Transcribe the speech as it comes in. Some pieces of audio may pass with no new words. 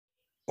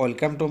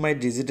Welcome to my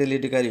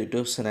DigitalEducare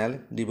YouTube channel.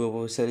 দিব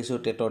বিচাৰিছো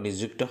টেটৰ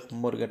নিযুক্তি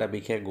সম্পৰ্কীয় এটা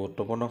বিশেষ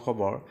গুৰুত্বপূৰ্ণ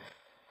খবৰ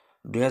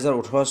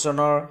 2018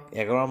 চনৰ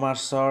 11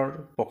 মাৰ্চৰ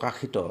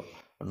প্ৰকাশিত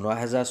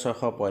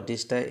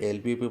 9635টা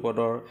LPUP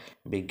পদৰ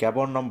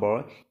বিজ্ঞাপন নম্বৰ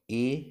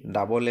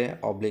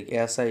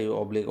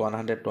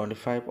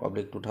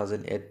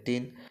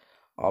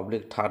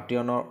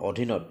EAAA/125/2018/31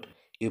 অধীনত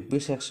UP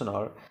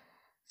সেকশনৰ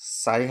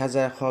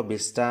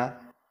 4120টা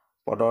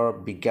পদৰ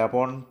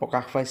বিজ্ঞাপন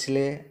প্ৰকাশ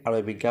পাইছিলে আৰু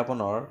এই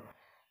বিজ্ঞাপনৰ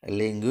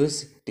লেংগুৱেজ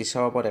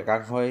টিচাৰৰ ওপৰত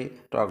একাংশই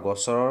তৰা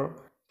গছৰৰ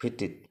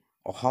ভিত্তিত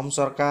অসম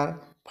চৰকাৰ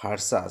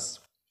ভাৰ্চাছ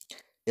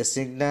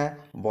এচিগনা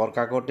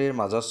বৰকাকতিৰ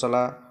মাজত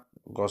চলা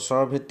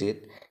গছৰৰ ভিত্তিত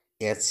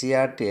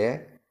HCRTয়ে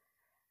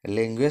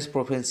লেংগুৱেজ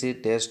প্ৰফিচিয়েন্সি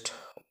টেষ্ট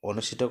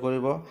অনুষ্ঠিত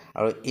কৰিব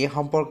আৰু এই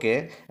সম্পৰ্কে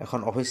এখন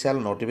অফিচিয়েল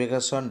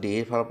নটিফিকেশ্যন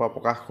ডিৰ ফালৰ পৰা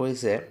প্ৰকাশ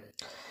কৰিছে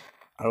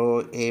আৰু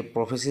এই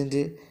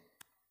প্ৰফিচিয়েন্সি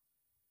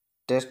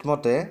টেষ্ট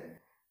মতে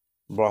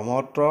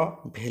ব্ৰহ্মপুত্ৰ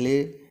ভেলী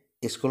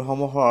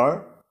স্কুলসমূহৰ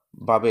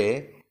বাবে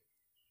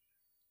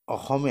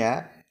অসমীয়া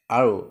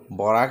আৰু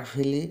বৰাক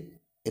ভেলী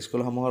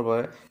স্কুলসমূহৰ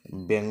বাবে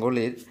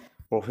বেংগলীৰ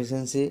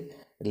প্ৰফিচিয়েন্সি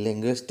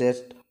লেংগুৱেজ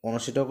টেষ্ট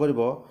অনুষ্ঠিত কৰিব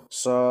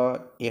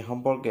এই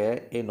সম্পৰ্কে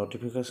এই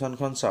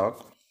নটিফিকেশ্যনখন চাওক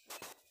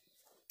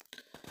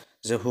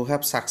যে who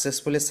have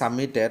successfully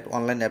submitted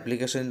online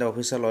application in the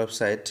official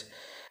website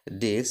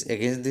this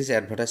against this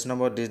advertisement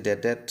number this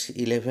dated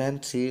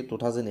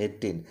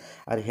 11/3/2018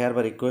 are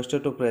hereby requested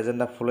to present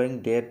the following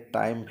date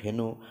time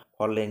venue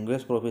for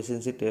language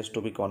proficiency test to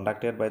be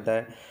conducted by the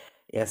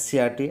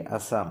SCRT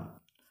Assam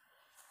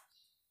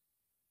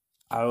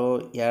আৰু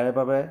ইয়াৰ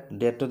বাবে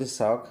ডেটটো দি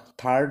চাওক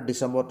 3rd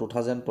December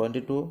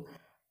 2022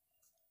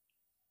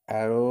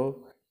 আৰু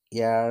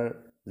ইয়াৰ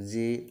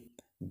যি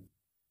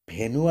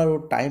venue আৰু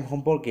time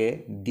সম্পৰ্কে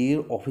ডিৰ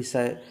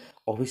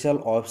official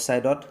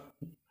ৱেবছাইটত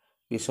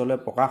পিছলৈ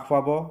প্ৰকাশ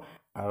পাব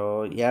আৰু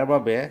ইয়াৰ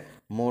বাবে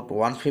মুঠ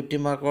 150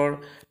 মাৰ্কৰ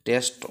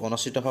টেষ্ট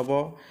অনুষ্ঠিত হ'ব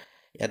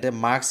ইয়াতে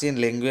marks in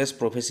language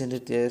proficiency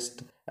test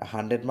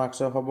 100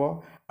 মাৰ্কছৰ হ'ব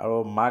আৰু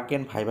মাৰ্ক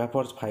ইন ভাইভা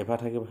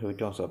থাকিব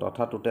 50 অংশত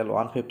অৰ্থাৎ টোটেল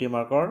 150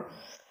 মাৰ্কৰ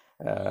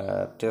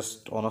টেষ্ট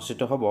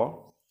অনুষ্ঠিত হ'ব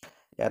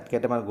ইয়াত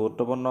কেইটামান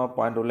গুৰুত্বপূৰ্ণ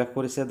পইণ্ট উল্লেখ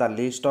কৰিছে the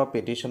least of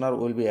পেটিশ্যনাৰ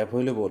will be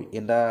available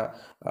in the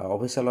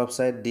official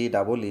website DEE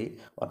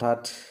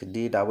অৰ্থাৎ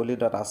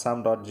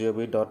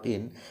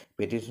DEE.assam.gov.in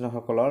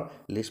পেটিশ্যনাৰসকলৰ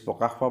লিষ্ট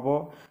প্ৰকাশ পাব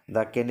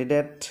the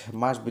candidate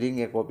must bring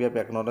A copy of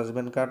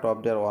acknowledgement card of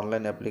there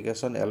online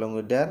application along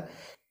with there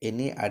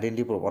any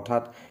identity proof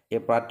অৰ্থাৎ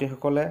এই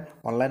প্ৰাৰ্থীসকলে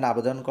online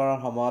আবেদন কৰাৰ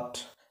সময়ত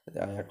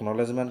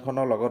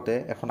একনলেজমেণ্টখনৰ লগতে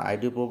এখন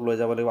ID প্ৰুফ লৈ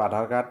যাব লাগিব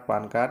আধাৰ কাৰ্ড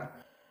পান কাৰ্ড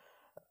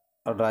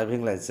আৰু ড্ৰাইভিং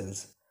লাইচেন্স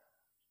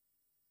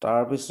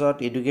তাৰপিছত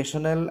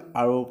এডুকেশ্যনেল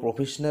আৰু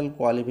প্ৰফেশ্যনেল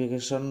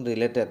কোৱালিফিকেশ্যন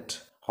ৰিলেটেড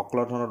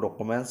সকলো ধৰণৰ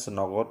ডকুমেণ্টছ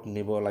নগদ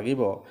নিব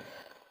লাগিব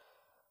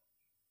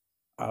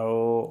আৰু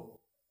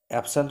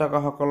এবচেণ্ট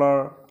থকাসকলৰ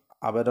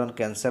আবেদন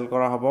কেনচেল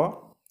কৰা হ'ব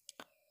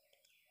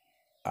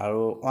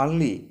আৰু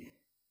অনলি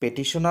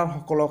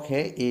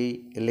পেটিশ্যনাৰসকলকহে এই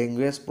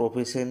লেংগুৱেজ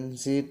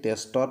প্ৰফিচিয়েন্সি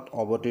টেষ্টত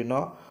অৱতীৰ্ণ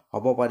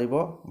হ'ব পাৰিব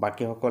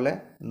বাকীসকলে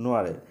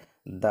নোৱাৰে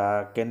the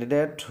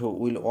candidate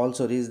will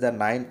also' rich the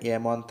 9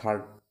 AM on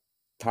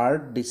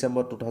 3rd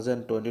December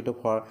 2022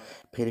 for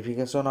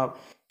verification of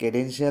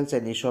credentials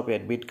and issue of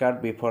admit card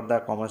before the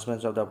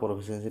commencement of the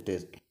proficiency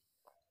test.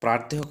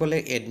 প্ৰাৰ্থীসকলে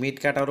এডমিট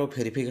কাৰ্ড আৰু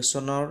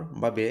ভেৰিফিকেশ্যনৰ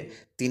বাবে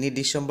 3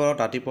 ডিচেম্বৰত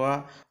ৰাতিপুৱা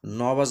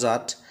 9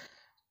 বজাত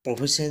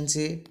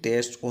প্ৰফিচিয়েন্সি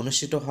টেষ্ট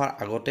অনুষ্ঠিত হোৱাৰ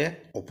আগতে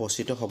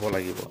উপস্থিত হ'ব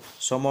লাগিব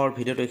মোৰ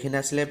ভিডিঅ'টো এইখিনি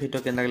আছিলে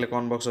ভিডিঅ' কেনে লাগিলে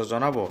কমেণ্ট বক্সত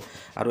জনাব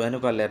আৰু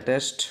এনেকুৱা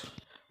লেটেষ্ট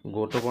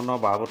গুৰুত্বপূৰ্ণ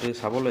বাবতি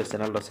চাবলৈ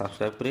চেনেলটো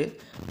ছাবস্ক্ৰাইব কৰি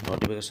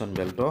নটিফিকেশ্যন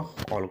বেলটো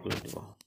অল কৰি দিব